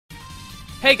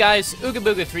Hey guys, Ooga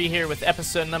Booga 3 here with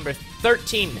episode number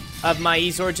 13 of my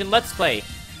Ys Origin Let's Play.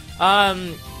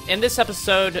 In this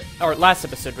episode, or last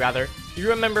episode rather, you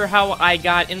remember how I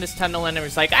got in this tunnel and it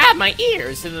was like, ah, my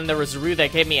ears! And then there was Rue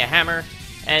that gave me a hammer,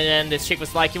 and then this chick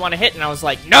was like, you want to hit? And I was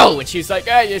like, no! And she was like,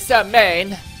 ah, you're so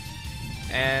mean!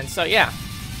 And so, yeah.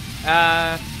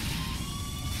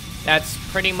 That's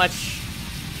pretty much,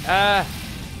 the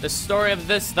story of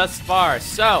this thus far.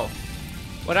 So,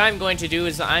 what I'm going to do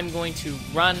is I'm going to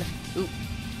run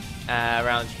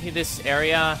around this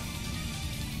area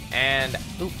and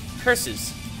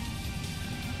curses.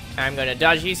 I'm going to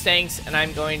dodge these things and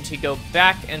I'm going to go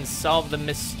back and solve the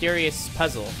mysterious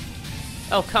puzzle.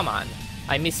 Oh, come on.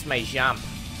 I missed my jump.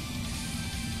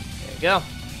 There we go.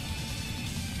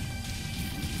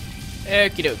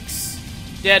 Okie dokes.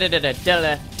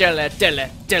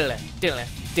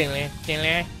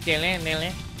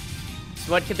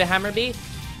 So what could the hammer be?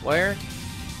 Where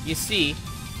you see,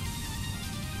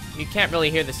 you can't really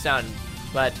hear the sound,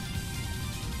 but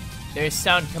there's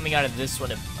sound coming out of this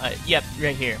one. Yep,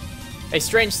 right here. A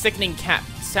strange, sickening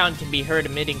sound can be heard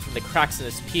emitting from the cracks in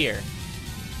this pier,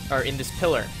 or in this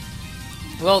pillar.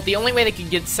 Well, the only way they can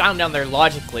get sound down there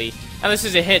logically, and this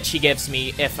is a hit she gives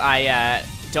me if I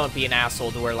don't be an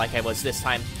asshole to her like I was this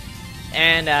time,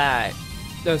 and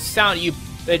the sound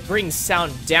it brings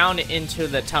sound down into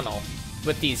the tunnel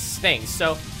with these things.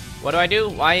 So what do?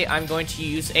 Why, I'm going to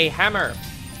use a hammer.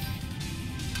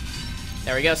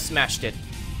 There we go, smashed it.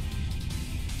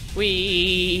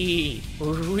 Whee!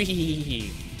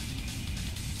 Whee!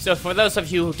 So for those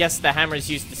of you who guessed the hammers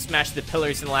used to smash the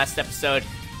pillars in the last episode,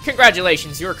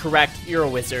 congratulations, you're correct, you're a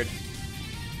wizard.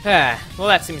 Well,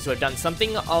 that seems to have done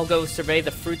something. I'll go survey the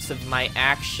fruits of my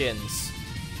actions.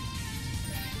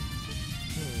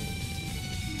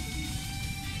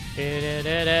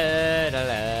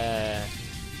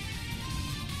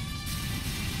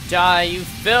 Die, you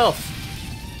filth!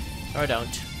 Or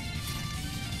don't.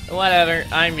 Whatever,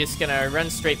 I'm just gonna run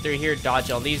straight through here, dodge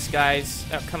all these guys.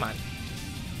 Oh, come on.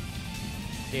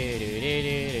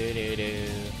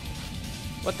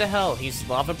 What the hell? He's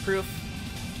lava-proof?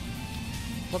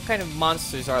 What kind of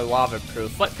monsters are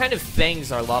lava-proof? What kind of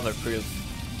things are lava-proof?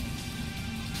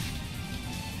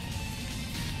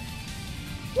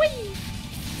 Whee!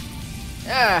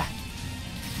 Ah!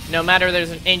 No matter,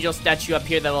 there's an angel statue up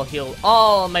here that will heal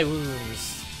all my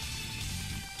wounds.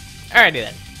 Alrighty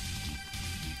then.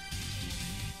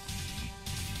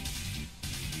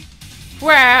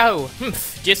 Wow!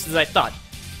 Just as I thought.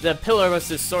 The pillar was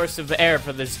the source of air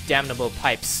for those damnable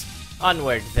pipes.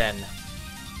 Onward then.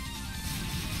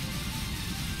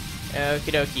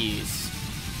 Okie dokies.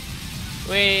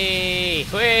 Whee!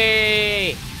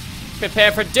 Whee!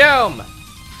 Prepare for doom!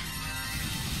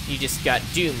 You just got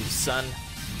doomed, son.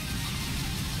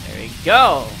 There we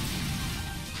go.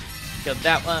 Killed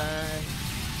that one.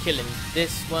 Killing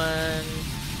this one.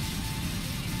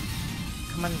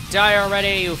 Come on, die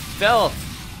already, you filth!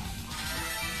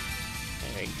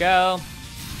 There we go.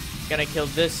 Gonna kill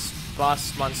this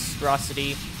boss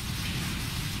monstrosity.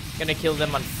 Gonna kill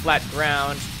them on flat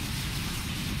ground,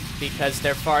 because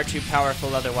they're far too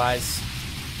powerful otherwise.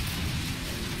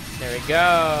 There we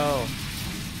go.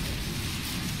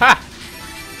 Ha!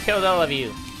 Killed all of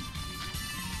you.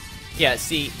 Yeah,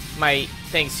 see, my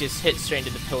things just hit straight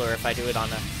into the pillar if I do it on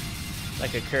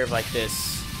a curve like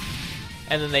this.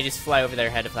 And then they just fly over their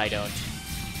head if I don't.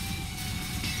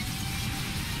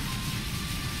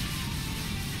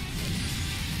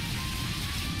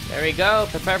 There we go,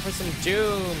 prepare for some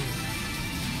doom.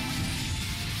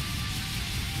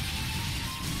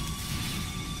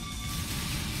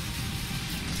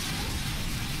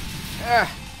 Ah!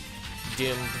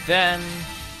 Doomed then.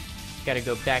 Gotta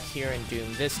go back here and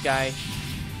doom this guy.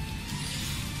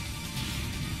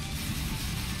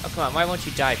 Oh, come on, why won't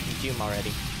you die from doom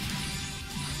already?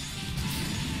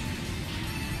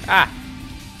 Ah!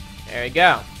 There we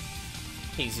go.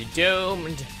 He's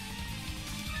doomed.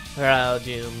 We're all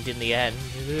doomed in the end.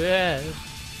 There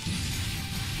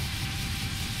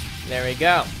we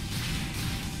go.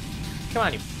 Come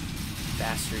on, you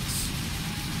bastards.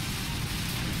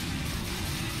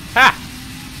 Ha!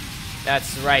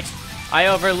 That's right. I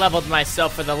over-leveled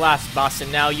myself for the last boss,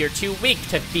 and now you're too weak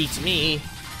to beat me.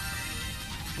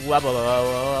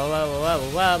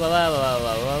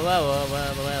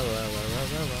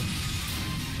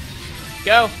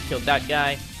 Go! Killed that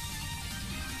guy.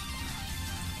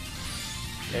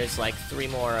 There's like 3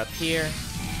 more up here.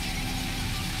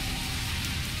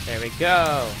 There we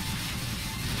go.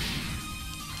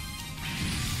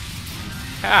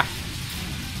 Ha!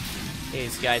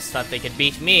 These guys thought they could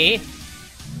beat me.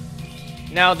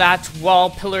 Now that wall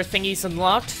pillar thingy's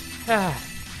unlocked.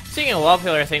 Speaking of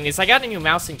wallpaper things, I got a new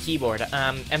mouse and keyboard,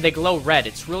 and they glow red.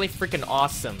 It's really freaking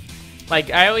awesome.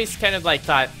 Like, I always kind of, like,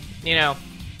 thought, you know,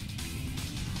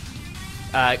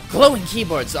 glowing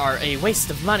keyboards are a waste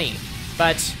of money.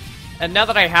 But now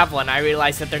that I have one, I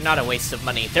realize that they're not a waste of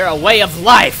money. They're a way of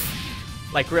life!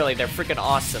 Like, really, they're freaking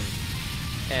awesome.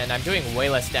 And I'm doing way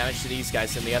less damage to these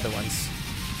guys than the other ones.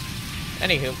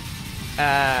 Anywho,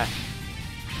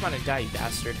 come on and die, you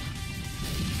bastard.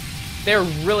 They're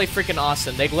really freaking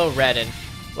awesome. They glow red, and,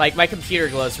 like, my computer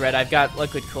glows red. I've got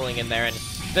liquid cooling in there, and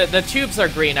the tubes are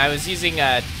green. I was using,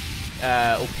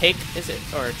 opaque, is it?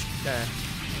 Or,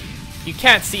 you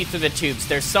can't see through the tubes.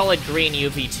 They're solid green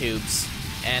UV tubes.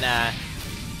 And,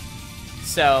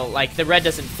 so, like, the red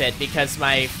doesn't fit because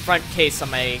my front case on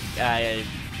my,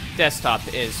 desktop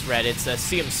is red. It's a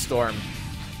Seam Storm.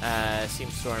 I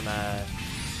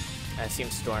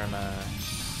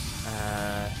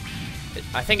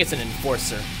think it's an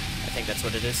Enforcer. I think that's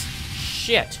what it is.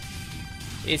 Shit.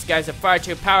 These guys are far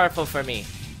too powerful for me.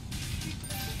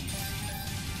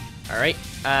 Alright.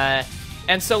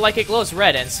 And so, like, it glows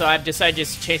red, and so I've decided to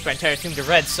just change my entire thing to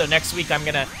red, so next week I'm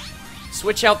gonna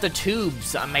switch out the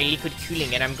tubes on my liquid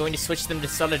cooling, and I'm going to switch them to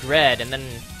solid red, and then,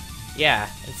 yeah,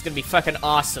 it's gonna be fucking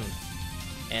awesome.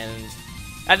 And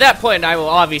at that point, I will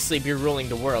obviously be ruling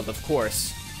the world, of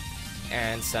course.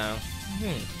 And so,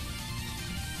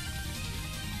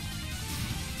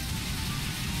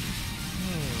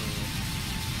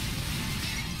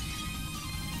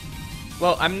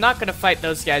 Well, I'm not gonna fight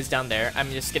those guys down there. I'm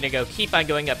just gonna keep on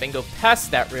going up and go past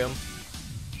that room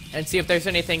and see if there's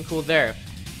anything cool there.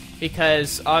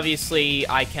 Because, obviously,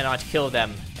 I cannot kill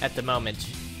them at the moment.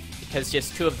 Because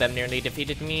just 2 of them nearly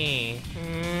defeated me.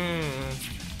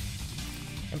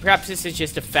 And perhaps this is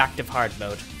just a fact of hard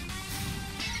mode.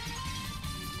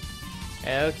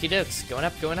 Okie dokes. Going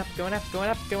up, going up, going up,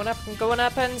 going up, going up, and going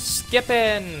up, and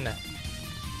skipping!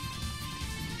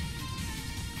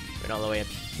 Going all the way up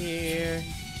here.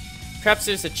 Perhaps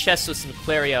there's a chest with some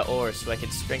Claria ore so I can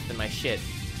strengthen my shit.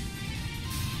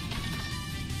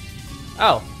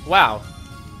 Oh, wow.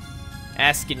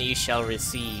 Ask and you shall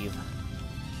receive.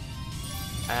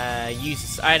 Use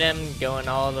this item, going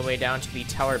all the way down to the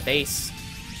tower base.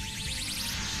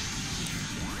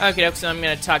 Okay, so I'm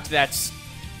gonna talk to that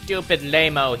stupid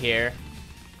lame-o here.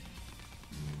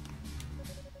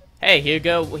 Hey,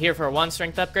 here for a 1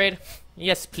 strength upgrade?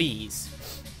 Yes, please.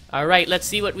 Alright, let's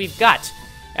see what we've got.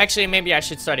 Actually, maybe I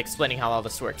should start explaining how all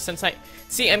this works. I'm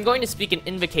going to speak an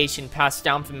invocation passed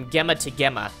down from Gemma to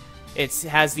Gemma. It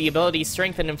has the ability to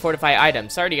strengthen and fortify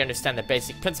items. I already understand the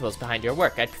basic principles behind your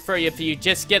work. I'd prefer you if you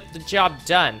just get the job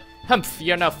done. Humph,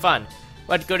 you're no fun.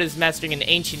 What good is mastering an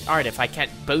ancient art if I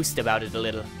can't boast about it a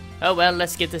little? Oh well,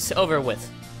 let's get this over with.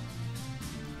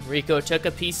 Rico took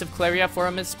a piece of Claria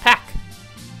from his pack.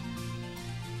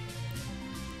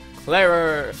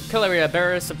 Claria,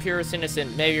 bearers of purest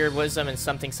innocent, may your wisdom and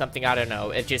something, I don't know.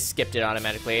 It just skipped it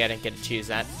automatically. I didn't get to choose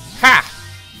that. Ha!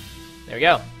 There we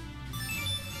go.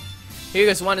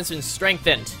 Hugo's 1 has been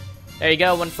strengthened. There you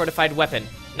go, 1 fortified weapon.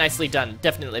 Nicely done.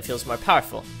 Definitely feels more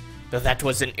powerful. Though that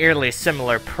was an eerily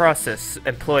similar process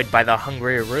employed by the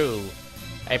Hungry Roo.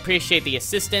 I appreciate the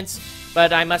assistance,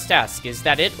 but I must ask, is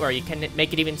that it, or you can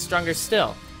make it even stronger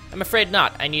still? I'm afraid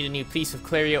not. I need a new piece of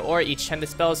Claria ore each time the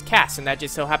spell is cast, and that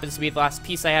just so happens to be the last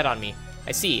piece I had on me.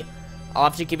 I see. I'll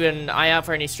have to keep an eye out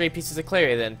for any stray pieces of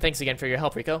Claria then. Thanks again for your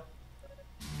help, Rico.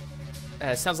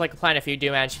 Sounds like a plan. If you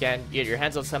do manage to get your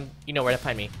hands on some, you know where to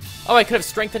find me. Oh, I could have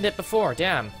strengthened it before.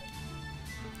 Damn.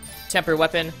 Temper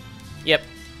weapon. Yep,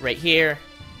 right here.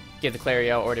 Give the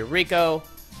Claria ore to Rico.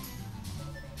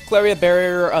 Claria,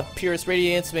 bearer of purest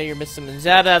radiance. May your wisdom and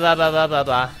blah blah blah blah blah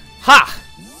blah. Ha!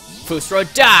 Fusro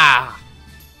da!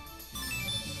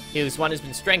 Hughes 1 has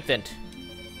been strengthened.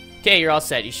 Okay, you're all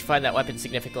set. You should find that weapon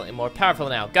significantly more powerful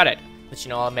now. Got it. Let you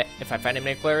know if I find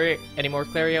any more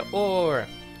Claria ore.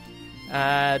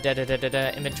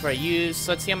 Inventory use.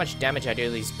 Let's see how much damage I do to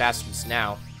these bastards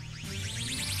now.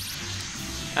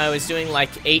 I was doing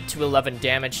like 8 to 11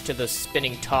 damage to the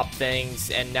spinning top things,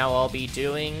 and now I'll be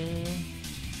doing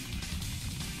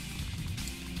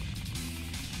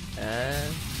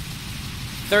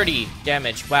 30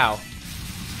 damage. Wow.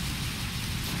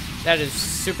 That is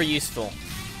super useful.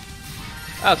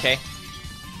 Okay.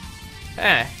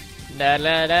 Ah. La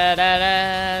la la la la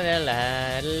la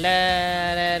la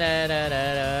la la la.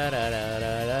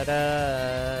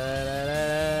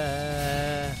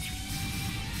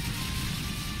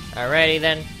 Alrighty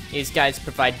then. These guys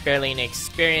provide barely any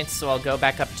experience, so I'll go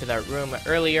back up to that room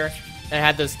earlier. And I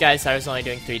had those guys I was only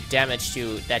doing 3 damage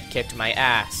to that kicked my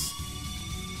ass.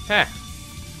 Huh.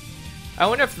 I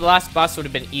wonder if the last boss would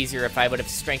have been easier if I would have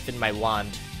strengthened my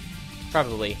wand.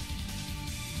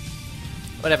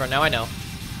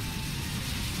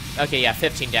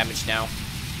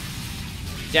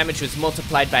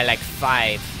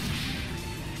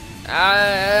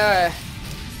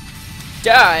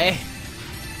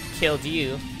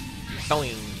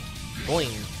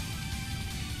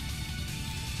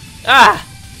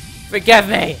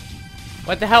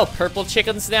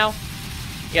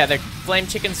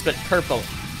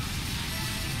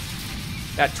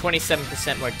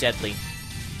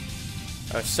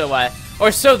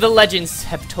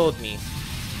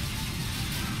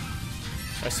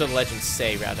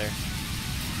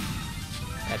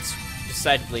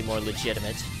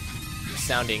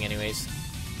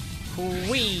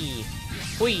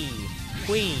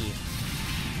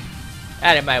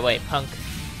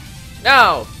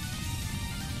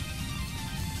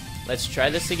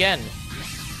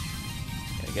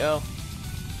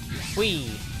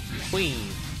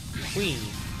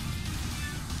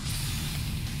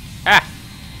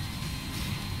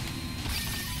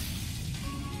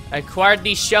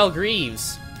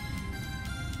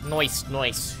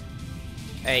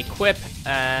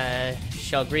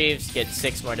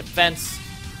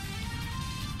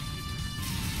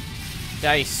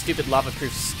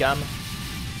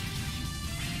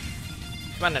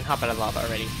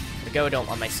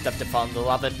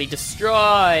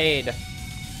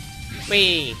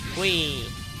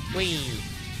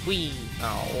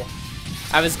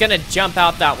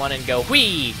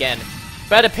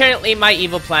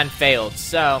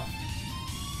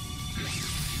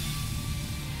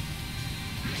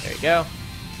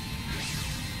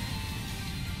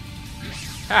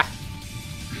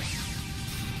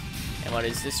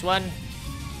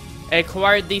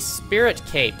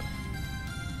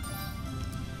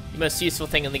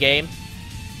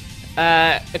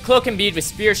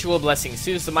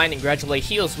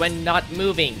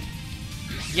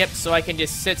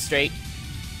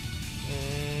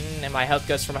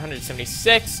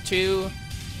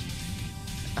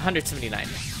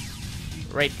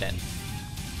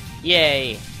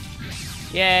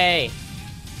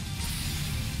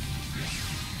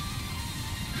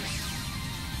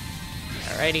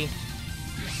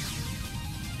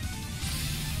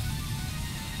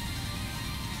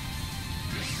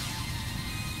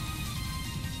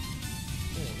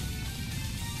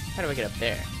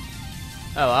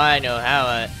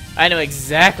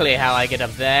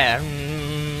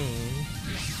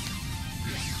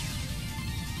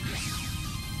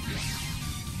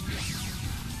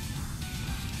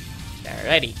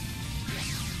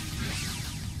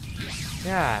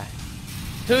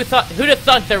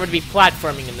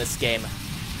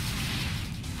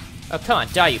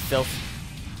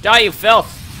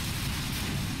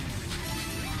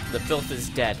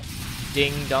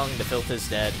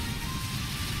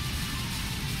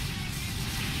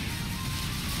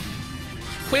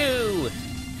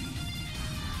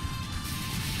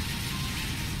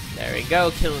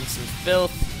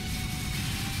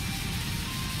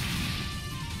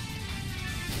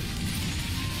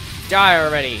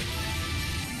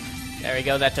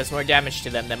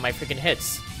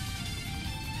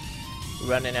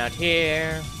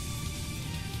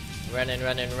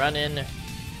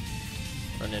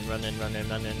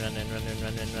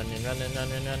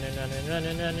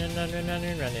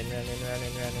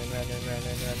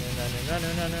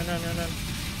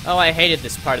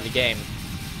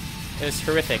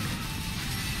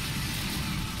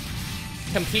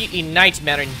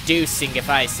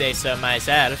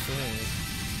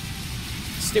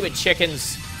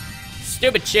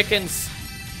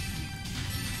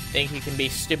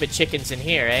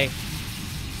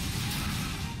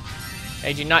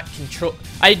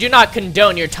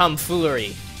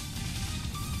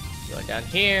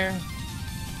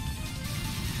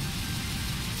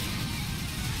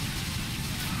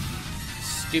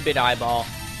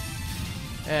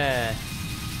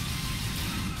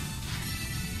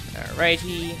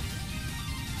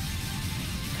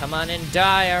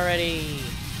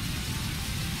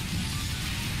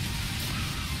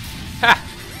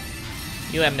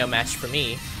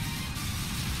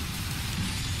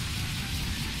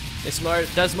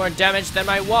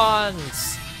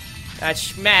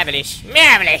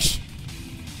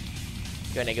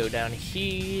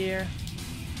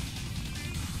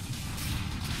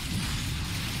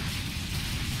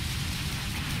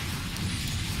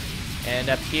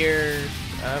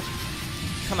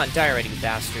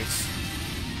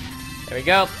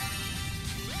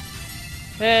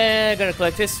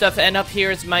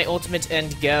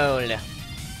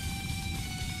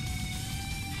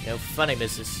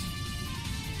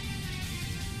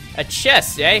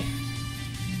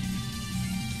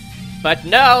 But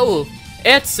no!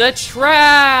 It's a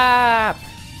trap!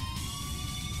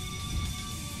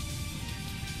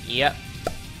 Yep.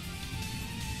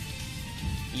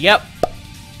 Yep.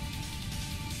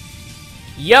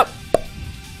 Yep.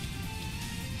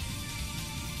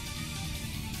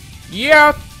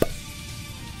 Yep.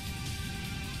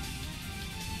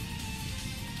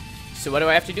 So what do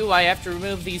I have to do? I have to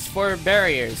remove these 4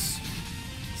 barriers.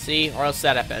 See? Or else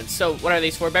that happens. So what are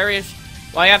these 4 barriers?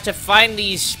 Well, I have to find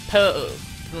these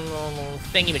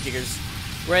thingy-majiggers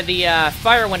where the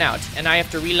fire went out, and I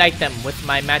have to relight them with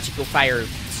my magical fire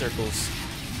circles.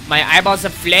 My eyeballs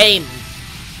of flame!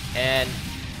 And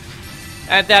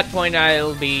at that point,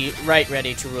 I'll be right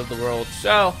ready to rule the world.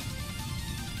 So...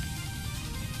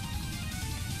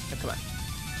 oh, come on.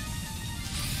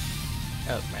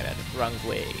 Oh, my bad. Wrong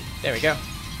way. There we go.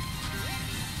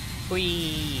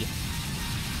 Whee!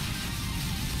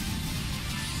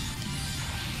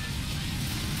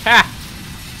 Ha!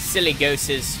 Silly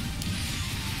ghosts.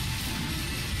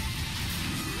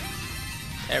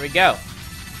 There we go.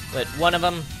 But one of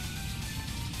them.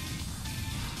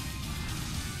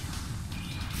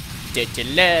 There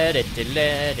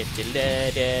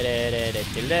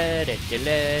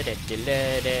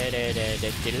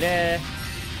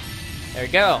we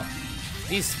go.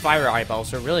 These fire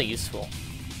eyeballs are really useful.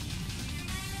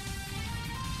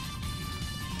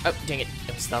 Oh, dang it.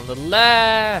 It was on the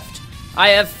left. I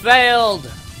have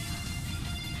failed.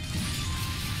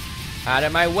 Out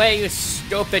of my way, you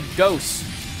stupid ghost.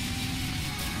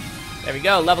 There we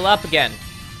go. Level up again.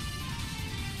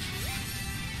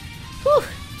 Whew.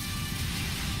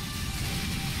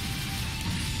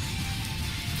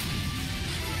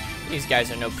 These guys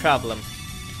are no problem.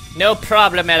 No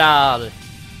problem at all.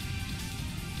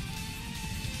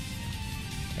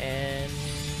 And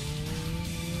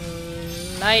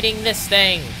lighting this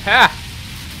thing. Ha!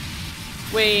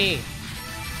 Whee!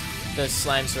 Those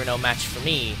slimes were no match for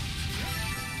me.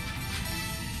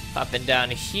 Popping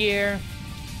down here.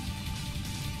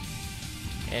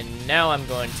 And now I'm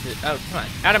going to... oh, come on.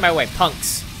 Out of my way,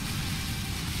 punks.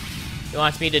 You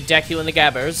want me to deck you in the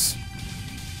gabbers?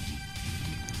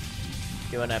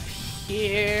 Going up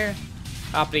here.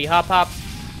 Hoppity hop hop.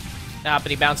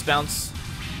 Hoppity bounce bounce.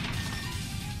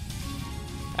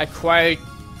 Acquire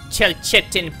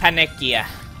Chelchitin Panakia.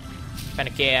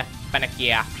 Panakia.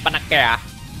 Panakia. Panakia.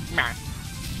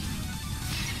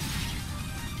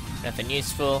 Nothing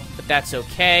useful, but that's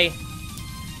okay.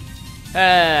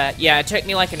 Yeah, it took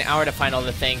me like an hour to find all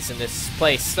the things in this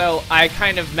place, so I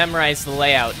kind of memorized the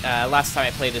layout last time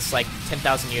I played this like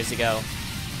 10,000 years ago.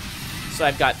 So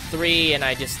I've got 3, and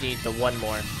I just need the 1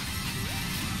 more.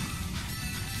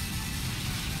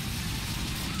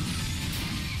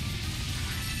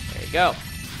 There you go.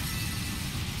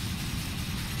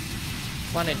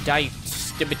 Wanna die, you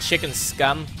stupid chicken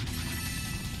scum.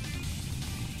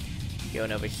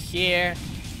 Going over here.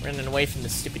 Running away from the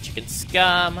stupid chicken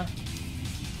scum.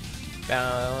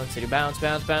 Bounce, city bounce,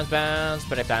 bounce, bounce, bounce,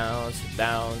 but I bounce,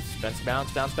 bounce, bounce,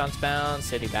 bounce, bounce, bounce, bounce,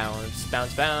 city bounce,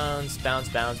 bounce, bounce, bounce,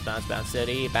 bounce, bounce, bounce,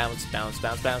 city bounce, bounce,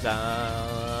 bounce, bounce,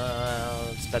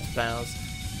 bounce, bounce, bounce.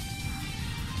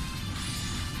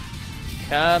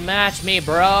 Come at me,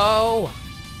 bro!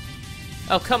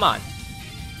 Oh, come on.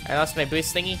 I lost my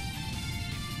boost thingy.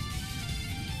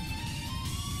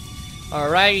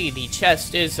 Alrighty, the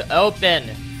chest is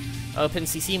open. Open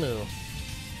Sisimu.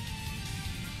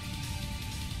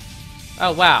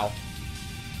 Oh, wow.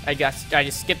 I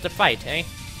just skipped the fight, eh?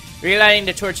 Relighting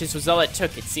the torches was all it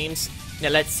took, it seems. Now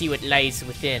let's see what lies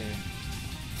within.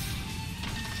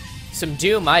 Some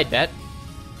doom, I bet.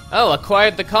 Oh,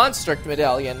 acquired the Construct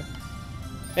Medallion.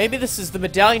 Maybe this is the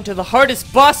medallion to the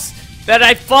hardest boss that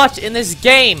I fought in this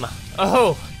game.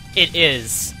 Oh, it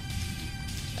is.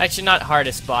 Actually, not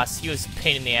hardest boss. He was a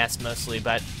pain in the ass mostly,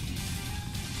 but...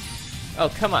 oh,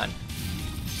 come on.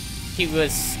 He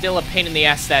was still a pain in the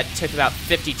ass that took about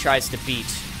 50 tries to beat.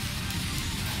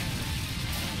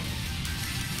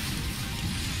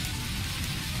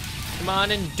 Come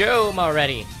on and dome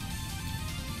already.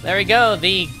 There we go.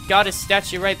 The goddess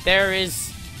statue right there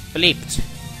is bleeped.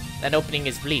 That opening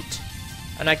is bleeped.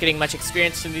 I'm not getting much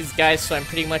experience from these guys, so I'm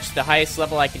pretty much the highest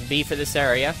level I can be for this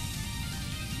area.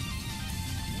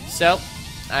 So,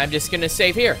 I'm just gonna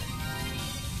save here.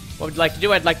 What would you like to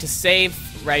do? I'd like to save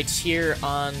right here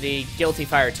on the Guilty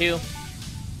Fire 2.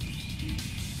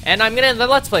 And I'm gonna end the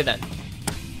Let's Play then.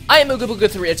 I am Ooga Booga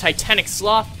 3, a Titanic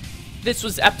Sloth. This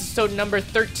was episode number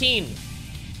 13.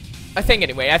 I think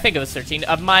anyway, I think it was 13,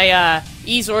 of my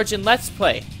Ys Origin Let's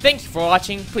Play. Thank you for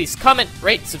watching. Please comment,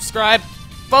 rate, subscribe,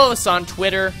 follow us on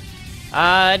Twitter,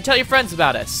 and tell your friends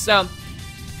about us. So,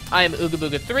 I am Ooga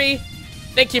Booga 3.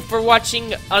 Thank you for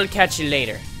watching. I'll catch you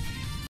later.